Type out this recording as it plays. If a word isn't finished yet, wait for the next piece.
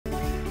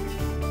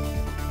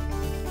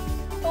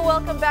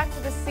welcome back to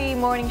the C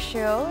Morning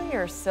Show.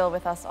 You're still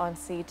with us on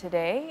C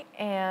today,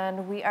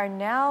 and we are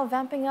now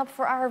vamping up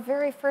for our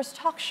very first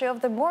talk show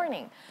of the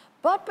morning.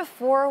 But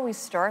before we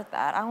start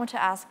that, I want to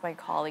ask my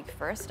colleague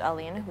first,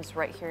 Aline, who's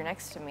right here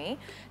next to me,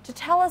 to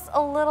tell us a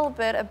little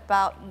bit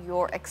about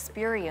your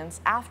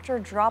experience after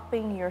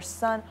dropping your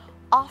son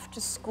off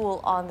to school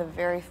on the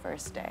very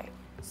first day.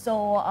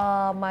 So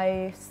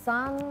my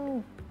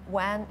son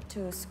went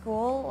to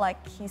school,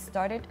 like he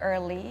started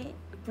early,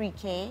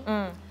 pre-K,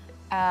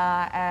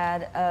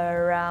 at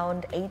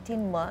around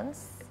 18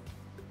 months.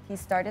 He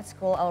started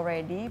school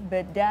already,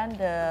 but then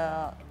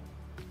the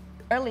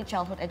early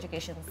childhood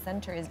education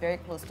center is very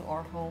close to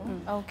our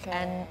home. Okay.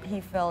 And he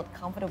felt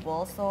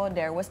comfortable, so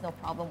there was no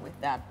problem with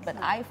that. But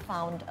I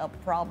found a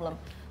problem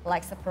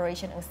like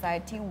separation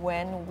anxiety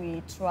when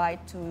we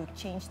tried to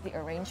change the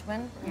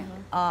arrangement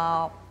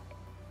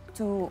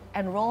to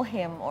enroll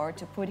him or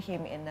to put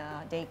him in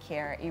a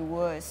daycare. It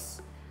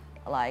was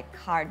like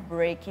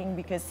heartbreaking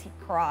because he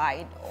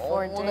cried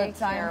all the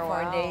time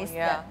for days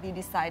that we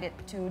decided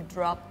to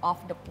drop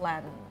off the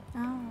plan.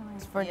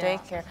 It's for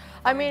daycare.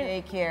 I mean,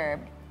 daycare.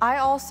 I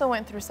also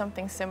went through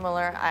something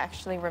similar. I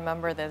actually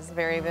remember this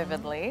very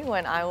vividly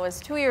when I was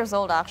 2 years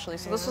old, actually.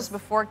 So this was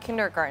before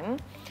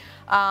kindergarten.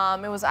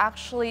 It was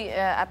actually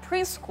at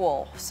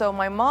preschool. So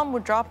my mom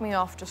would drop me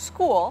off to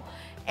school,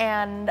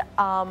 and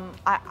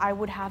I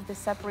would have this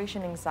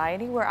separation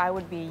anxiety where I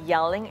would be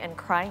yelling and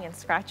crying and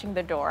scratching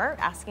the door,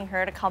 asking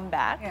her to come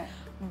back. Yeah.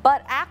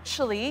 But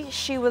actually,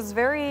 she was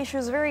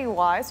very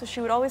wise. So she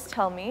would always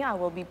tell me, "I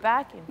will be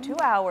back in 2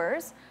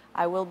 hours.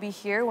 I will be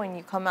here when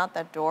you come out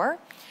that door."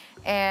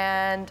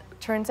 And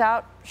turns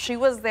out she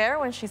was there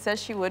when she said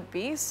she would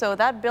be. So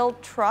that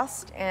built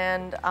trust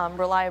and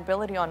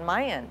reliability on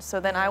my end.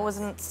 So then I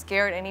wasn't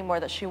scared anymore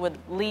that she would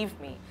leave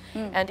me.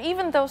 And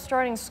even though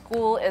starting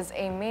school is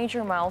a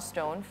major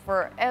milestone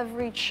for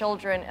every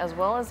children as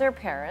well as their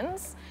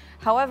parents,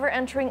 however,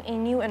 entering a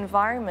new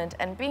environment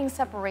and being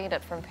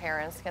separated from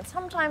parents can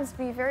sometimes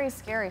be very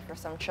scary for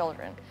some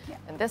children.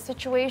 And this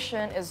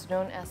situation is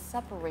known as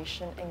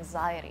separation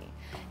anxiety.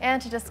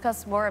 And to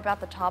discuss more about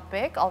the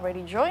topic,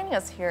 already joining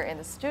us here in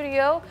the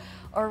studio,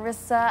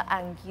 Orissa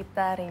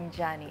Anggita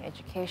Rinjani,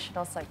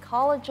 educational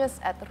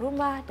psychologist at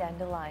Rumah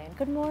Dandelion.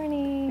 Good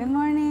morning. Good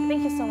morning.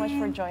 Thank you so much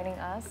for joining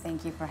us.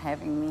 Thank you for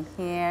having me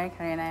here,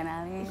 Karina and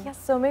Aline. Yes,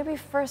 so maybe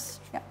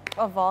first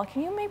of all,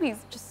 can you maybe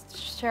just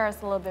share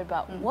us a little bit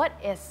about what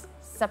is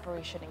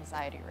separation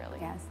anxiety really?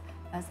 Yes.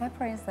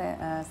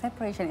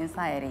 Separation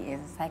anxiety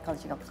is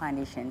psychological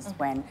conditions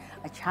when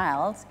a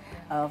child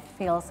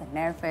feels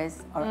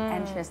nervous or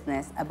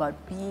anxiousness about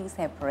being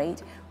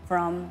separate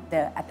from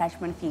the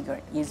attachment figure,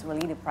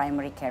 usually the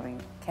primary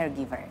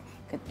caregiver.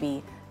 Could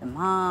be the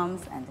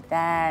moms and the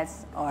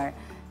dads or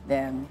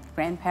the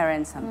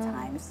grandparents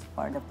sometimes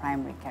for the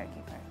primary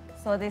caregiver.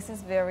 So this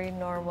is very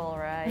normal,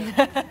 right?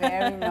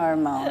 Very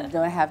normal,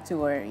 don't have to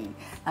worry.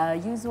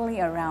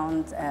 Usually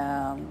around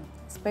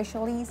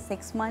especially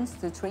 6 months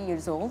to 3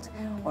 years old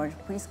or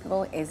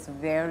preschool is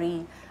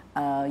very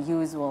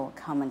usual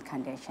common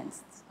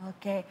conditions.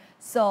 Okay,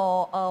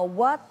 so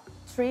what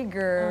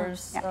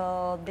triggers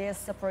this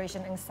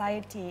separation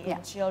anxiety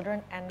in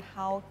children, and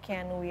how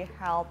can we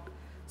help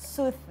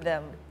soothe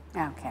them?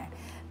 Okay,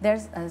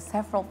 there's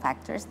several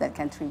factors that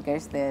can trigger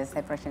the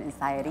separation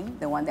anxiety.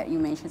 The one that you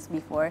mentioned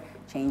before,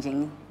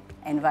 changing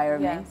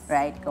environment,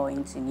 right?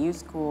 Going to new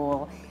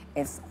school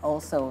is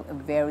also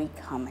very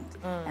common.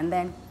 And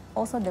then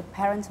also the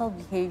parental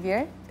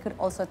behavior could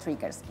also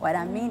trigger. What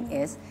I mean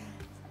is,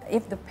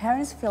 if the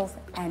parents feel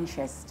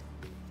anxious,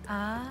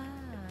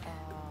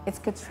 it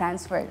could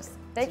transfer.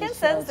 They can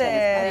sense it.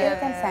 They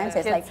can sense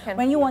it. Like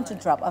when you want to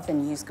it. drop off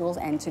in new schools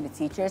and to the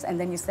teachers, and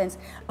then you sense,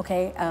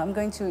 okay, I'm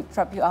going to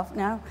drop you off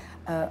now.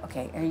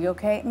 Okay, are you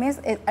okay,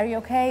 Miss? Are you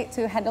okay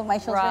to handle my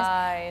children?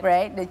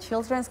 Right. The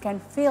children can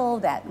feel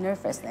that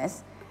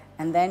nervousness,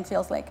 and then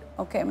feels like,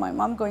 okay, my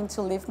mom going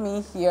to leave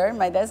me here,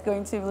 my dad's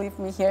going to leave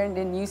me here in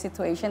the new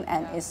situation,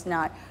 and it's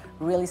not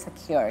really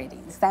security.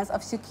 The sense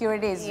of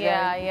security is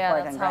very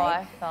important, that's how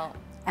right? I felt.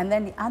 And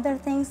then the other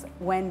things,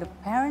 when the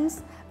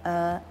parents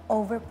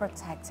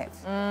overprotective.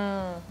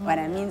 What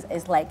I mean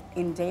is like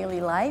in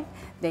daily life,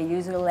 they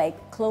usually like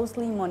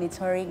closely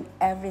monitoring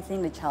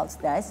everything the child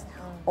does,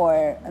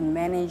 or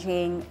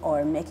managing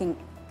or making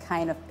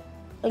kind of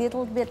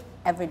little bit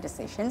every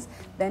decisions.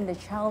 Then the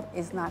child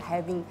is not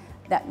having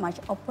that much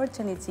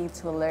opportunity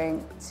to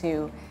learn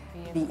to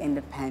be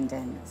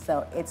independent.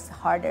 So it's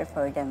harder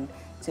for them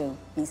to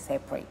be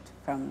separate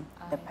from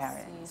the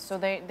parents. So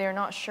they're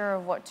not sure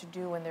of what to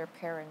do when their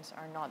parents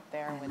are not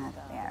there with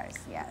them.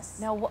 Yes.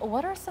 Now,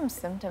 what are some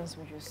symptoms,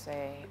 would you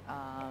say,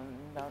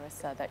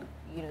 Orissa, that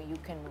you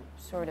can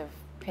sort of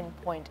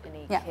pinpoint in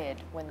a kid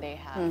when they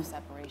have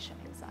separation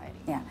anxiety?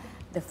 Yeah.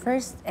 The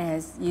first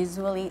is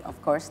usually, of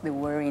course, the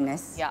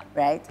worriness,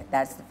 right?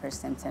 That's the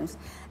first symptoms.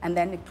 And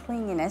then the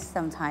clinginess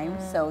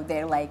sometimes. So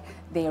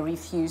they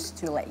refuse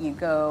to let you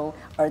go,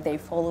 or they're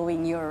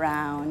following you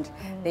around.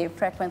 They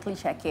frequently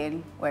check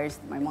in, where's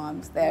my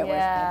mom's there, where's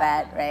my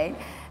dad, right?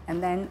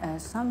 And then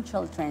some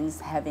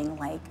children's having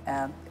like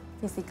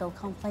physical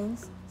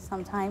complaints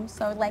sometimes.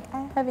 So like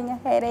I'm having a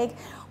headache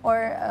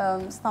or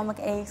stomach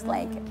aches.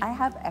 Like I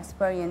have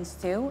experience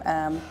too.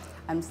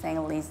 I'm saying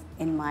at least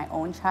in my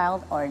own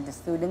child or the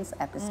students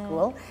at the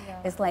school.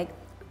 It's like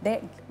they're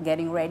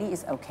getting ready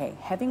is okay.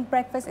 Having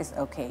breakfast is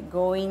okay.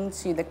 Going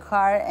to the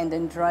car and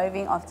then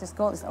driving off to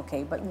school is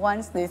okay. But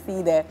once they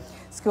see the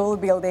school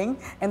building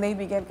and they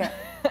begin,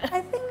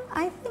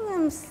 I think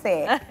I'm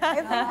sick. I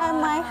think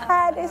my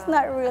head is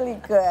not really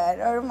good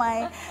or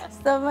my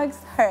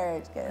stomach's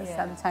hurt.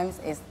 Sometimes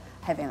it's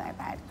having like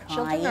bad crying.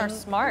 Children are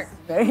smart.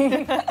 Very,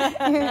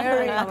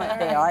 very smart.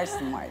 They are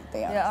smart.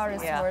 They are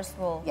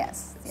resourceful.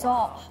 Yes.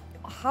 So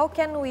how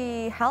can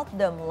we help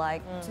them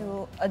like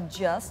to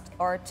adjust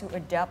or to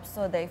adapt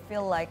so they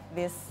feel like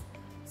this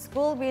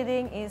school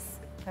building is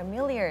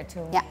familiar to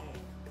me? Yeah.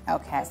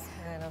 Okay. This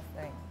kind of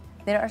thing.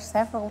 There are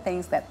several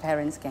things that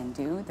parents can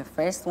do. The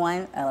first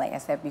one, like I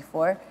said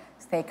before,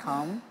 stay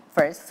calm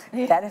first.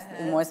 That is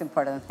the most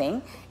important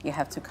thing. You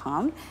have to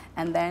calm.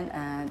 And then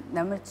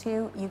number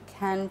two, you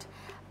can't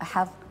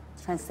have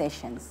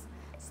transitions.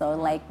 So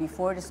like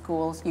before the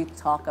schools, you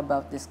talk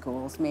about the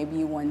schools. Maybe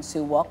you want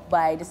to walk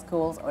by the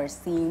schools or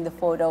seeing the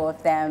photo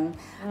of them,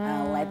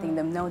 letting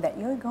them know that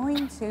you're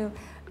going to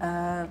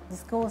the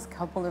schools a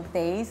couple of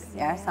days,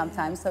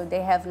 sometimes. So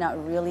they have not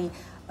really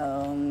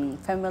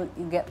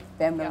get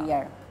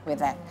familiar with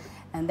that.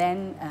 And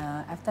then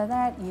after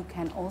that, you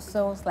can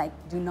also like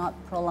do not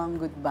prolong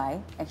goodbye,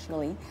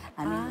 actually.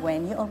 And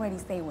when you already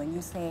say, when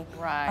you say,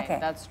 right, okay,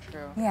 that's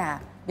true. Yeah,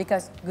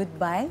 because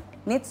goodbye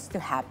needs to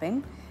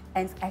happen.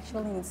 And it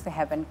actually needs to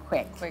happen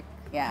quick.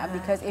 Yeah,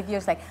 because if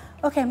you're like,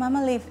 okay,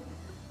 mama leave,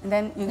 and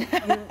then you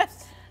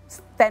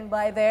stand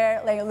by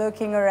there like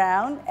looking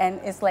around,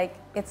 and it's like,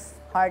 it's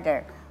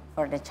harder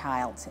for the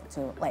child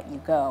to let you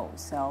go.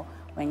 So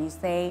when you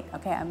say,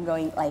 okay, I'm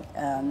going, like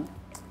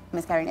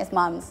Miss Karina's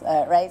mom's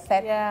right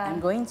said, I'm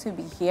going to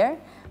be here,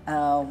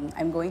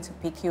 I'm going to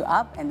pick you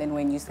up, and then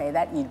when you say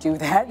that, you do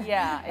that.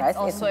 Yeah, right? it's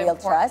also real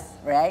important. Trust,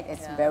 right?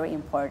 It's very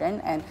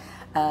important. And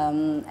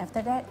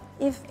after that,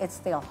 if it's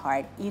still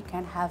hard, you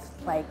can have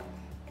like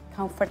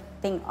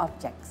comforting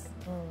objects.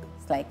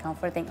 It's like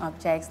comforting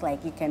objects,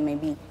 like you can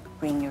maybe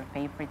bring your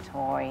favorite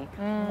toy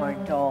or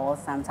doll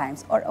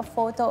sometimes, or a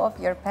photo of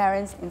your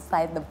parents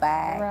inside the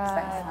bag.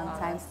 Right.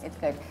 Sometimes it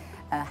could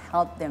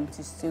help them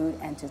to soothe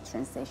and to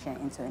transition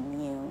into a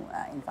new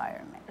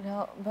environment.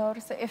 No, but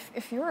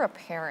if you're a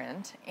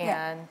parent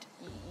and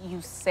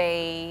you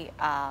say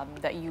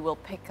that you will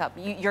pick up,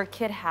 your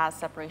kid has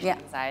separation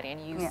anxiety,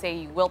 and you say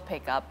you will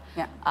pick up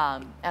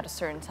at a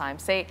certain time.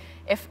 Say,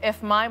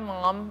 if my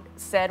mom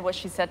said what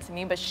she said to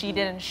me, but she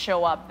didn't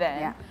show up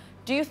then,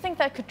 do you think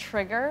that could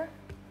trigger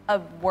a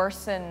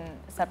worsened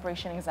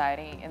separation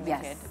anxiety in the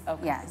kid?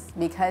 Okay. Yes,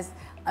 because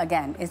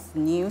again, it's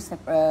new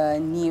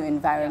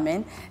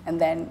environment, and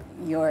then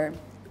you're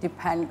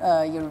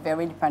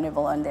very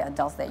dependable on the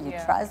adults that you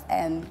trust,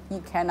 and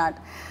you cannot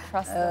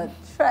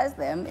trust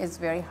them. It's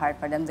very hard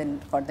for them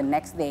for the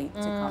next day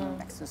to come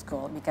back to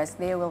school, because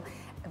they will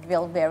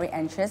feel very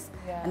anxious,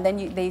 and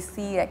then they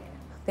see like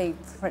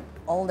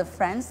all the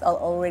friends are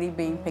already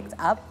being picked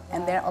up,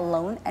 and they're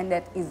alone, and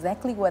that's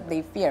exactly what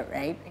they fear,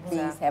 right? Exactly.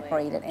 Being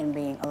separated and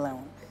being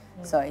alone.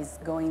 So it's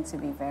going to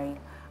be very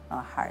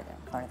hard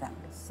for them.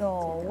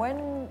 So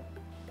when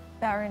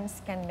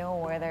parents can know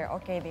whether,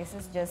 okay, this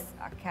is just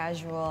a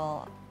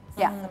casual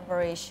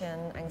separation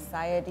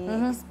anxiety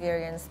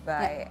experienced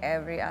by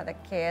every other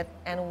kid,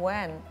 and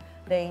when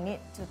they need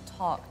to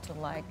talk to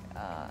like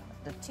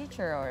the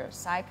teacher or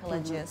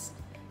psychologist,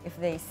 if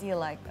they see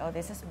like, oh,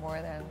 this is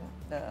more than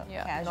the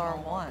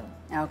casual one.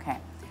 Okay,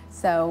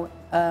 so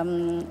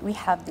we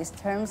have these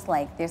terms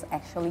like there's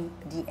actually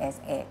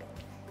DSA,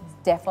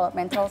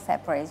 developmental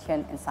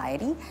separation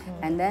anxiety,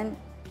 and then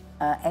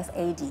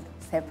SAD,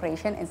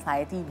 separation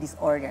anxiety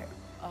disorder.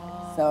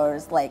 So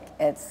it's like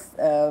it's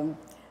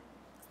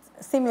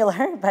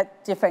similar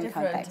but different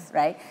context,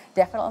 right?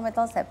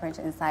 Developmental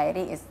separation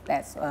anxiety is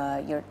that's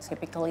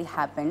typically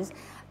happens.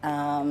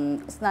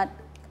 It's not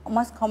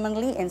most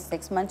commonly in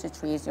 6 months to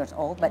 3 years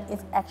old, but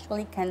it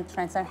actually can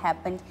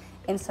happen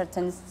in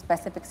certain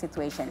specific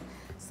situations.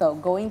 So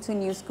going to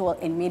new school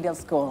in middle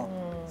school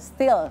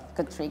still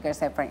could trigger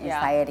separate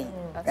anxiety,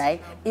 right?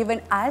 True.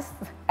 Even us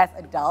as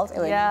adults,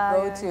 when you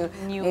go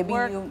to new maybe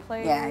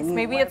workplace,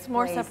 maybe it's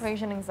more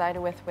separation anxiety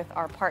with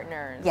our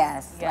partners.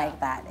 Yes, like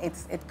that.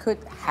 It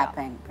could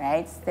happen,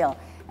 right? Still,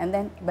 and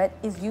then but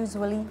it's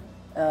usually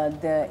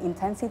the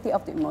intensity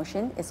of the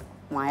emotion is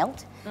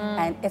mild,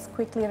 and it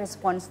quickly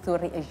responds to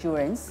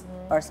reassurance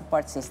or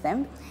support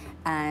system,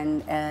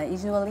 and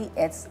usually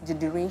the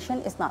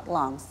duration is not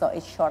long, so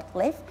it's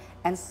short-lived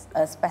and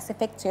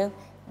specific to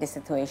the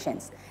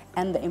situations.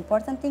 And the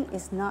important thing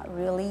is not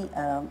really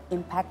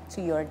impact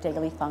to your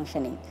daily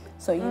functioning.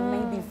 So you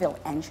maybe feel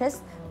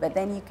anxious, but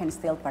then you can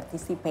still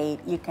participate,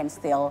 you can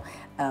still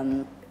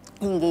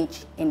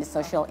engage in the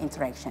social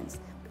interactions.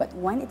 But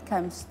when it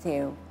comes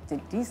to the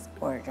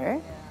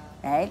disorder,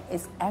 right,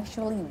 it's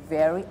actually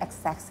very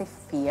excessive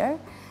fear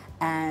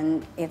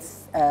and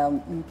it's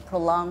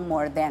prolonged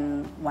more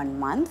than 1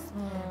 month.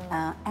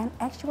 And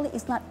actually,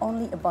 it's not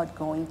only about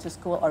going to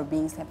school or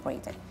being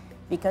separated,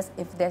 because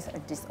if there's a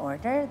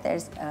disorder,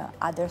 there's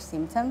other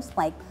symptoms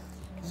like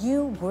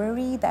you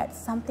worry that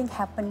something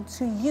happened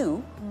to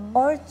you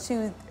or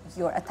to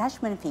your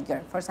attachment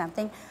figure. For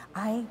something,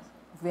 I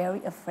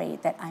very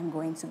afraid that I'm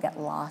going to get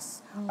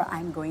lost or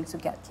I'm going to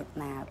get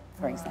kidnapped,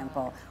 for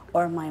example,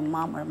 or my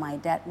mom or my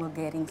dad will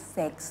getting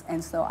sick,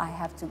 and so I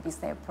have to be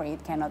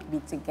separate, cannot be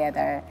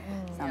together,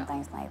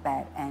 sometimes like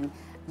that. And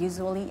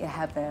usually it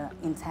have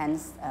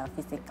intense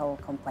physical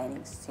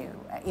complaints too,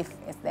 if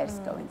there's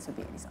going to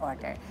be a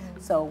disorder.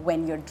 So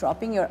when you're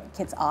dropping your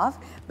kids off,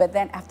 but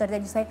then after that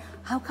you say,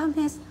 how come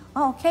this?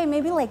 Oh, okay,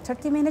 maybe like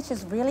 30 minutes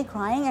she's really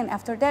crying, and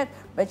after that,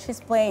 but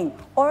she's playing.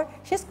 Or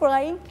she's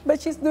crying,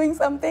 but she's doing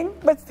something,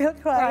 but still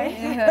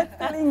crying, but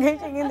still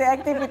engaging in the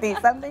activity,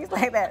 something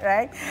like that,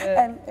 right?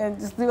 And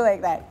just do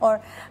like that. Or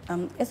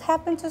it's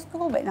happened to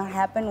school, but not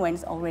happen when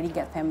it's already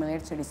get familiar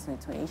to the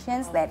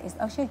situations. That is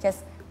actually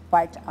just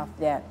part of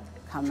the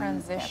common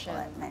transition.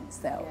 development.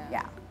 So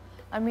yeah.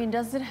 I mean,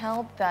 does it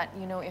help that,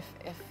 you know, if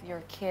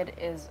your kid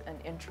is an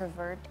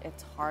introvert,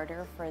 it's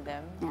harder for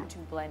them to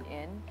blend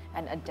in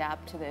and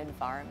adapt to the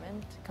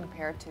environment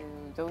compared to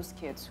those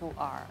kids who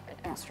are an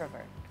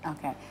extrovert?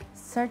 Okay.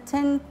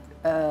 Certain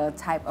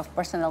type of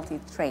personality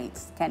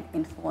traits can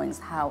influence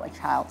how a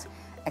child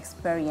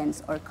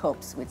experience or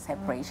copes with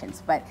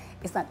separations, but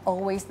it's not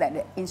always that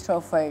the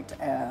introvert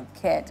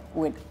kid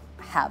would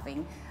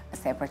having a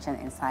separation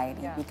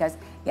anxiety, because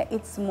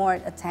it's more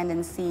a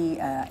tendency,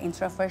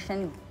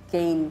 introversion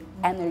gain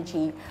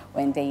energy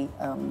when they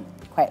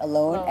quite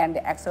alone, and the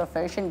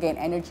extroversion gain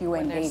energy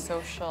when they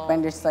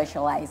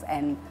socialize.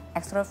 And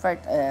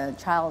extrovert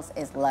child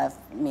is love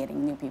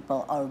meeting new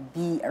people or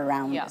be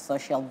around a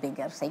social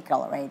bigger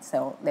circle, right?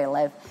 So they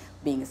love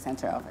being a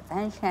center of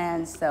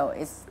attention. So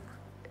it's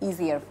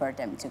easier for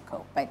them to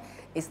cope. But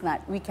it's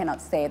not. We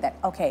cannot say that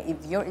okay,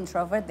 if you're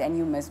introvert, then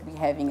you must be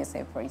having a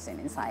separation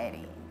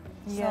anxiety.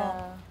 So,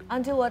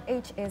 until what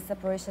age is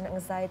separation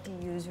anxiety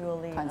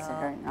usually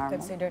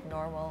considered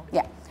normal?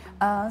 Yeah,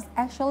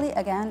 actually,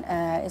 again,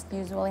 it's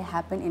usually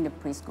happen in the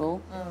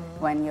preschool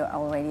when you're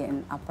already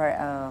in upper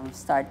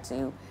start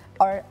to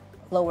or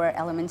lower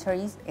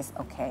elementaries. It's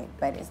okay,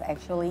 but it's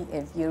actually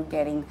if you're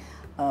getting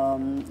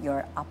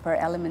your upper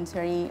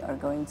elementary or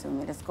going to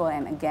middle school,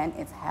 and again,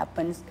 it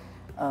happens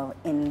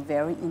in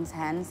very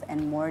intense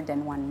and more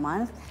than 1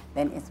 month,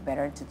 then it's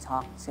better to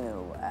talk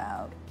to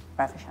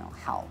professional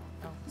help.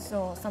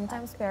 So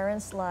sometimes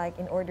parents, like,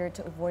 in order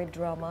to avoid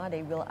drama,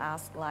 they will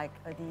ask like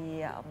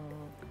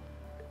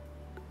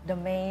the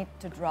maid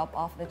to drop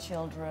off the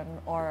children,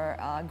 or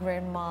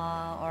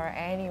grandma, or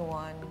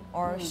anyone,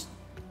 or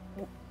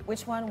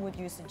which one would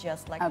you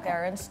suggest? Like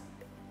parents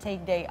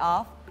take day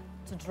off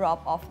to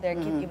drop off their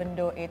kid, even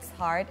though it's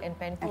hard and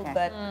painful,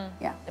 but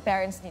the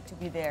parents need to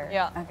be there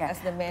as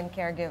the main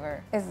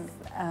caregiver.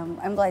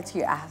 I'm glad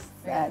you asked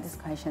these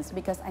questions,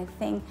 because I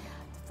think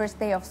first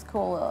day of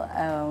school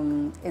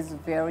is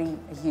very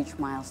huge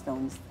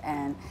milestones,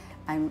 and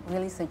I'm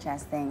really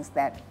suggesting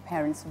that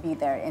parents be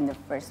there in the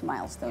first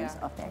milestones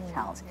of their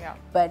child.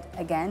 But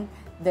again,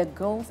 the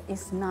goal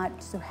is not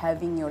to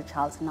having your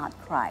child not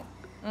cry,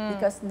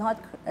 because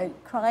not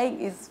crying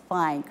is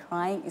fine,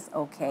 crying is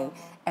okay,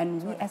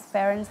 and we as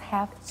parents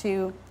have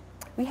to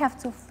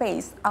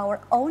face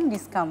our own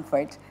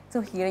discomfort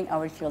to hearing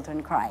our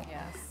children cry,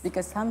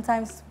 because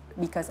sometimes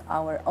because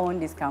our own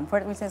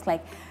discomfort, which is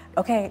like,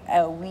 okay,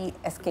 we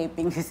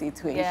escaping the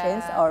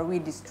situations or we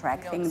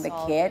distracting the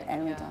kid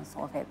and we don't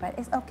solve it. But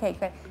it's okay,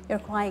 you're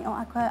crying,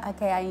 oh,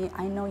 okay,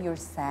 I know you're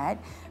sad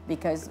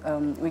because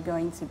we're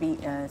going to be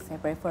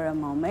separate for a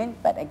moment.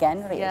 But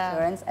again,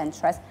 reassurance and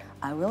trust,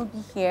 I will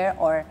be here.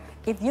 Or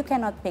if you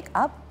cannot pick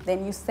up,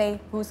 then you say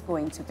who's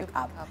going to pick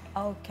up.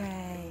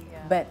 Okay.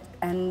 But,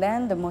 and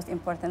then the most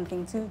important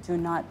thing too, do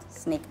not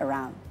sneak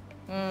around.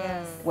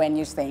 When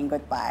you're saying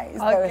goodbye.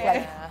 So it's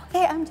like,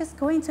 okay, I'm just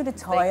going to the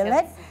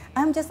toilet.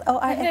 I'm just,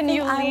 I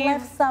think I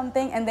left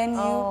something, and then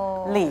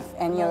you leave,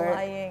 and you're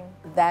lying.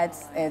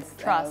 That's it's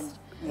trust.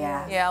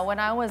 Yeah, when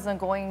I was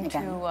going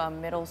to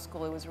middle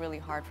school, it was really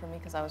hard for me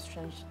because I was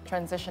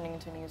transitioning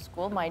into new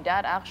school. My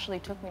dad actually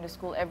took me to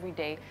school every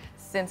day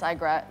since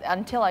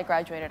until I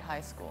graduated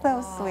high school.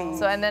 So sweet.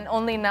 So, and then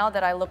only now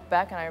that I look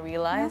back and I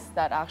realize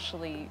that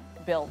actually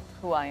built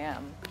who I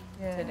am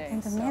today.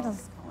 In the middle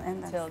school.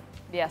 Until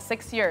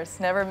 6 years,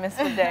 never missed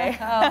a day.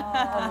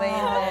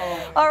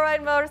 Amazing. All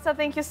right, Orissa,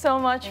 thank you so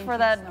much for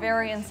that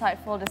very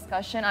insightful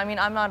discussion. I mean,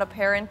 I'm not a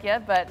parent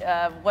yet, but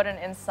what an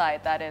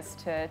insight that is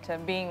to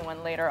being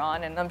one later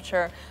on. And I'm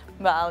sure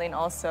Aline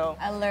also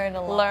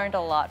learned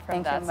a lot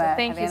from that. So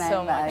thank you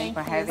so much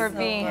for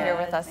being here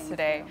with us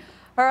today.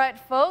 All right,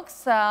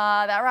 folks,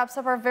 that wraps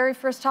up our very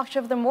first talk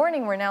show of the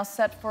morning. We're now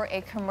set for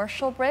a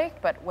commercial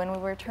break, but when we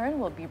return,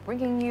 we'll be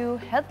bringing you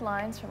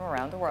headlines from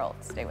around the world.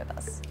 Stay with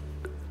us.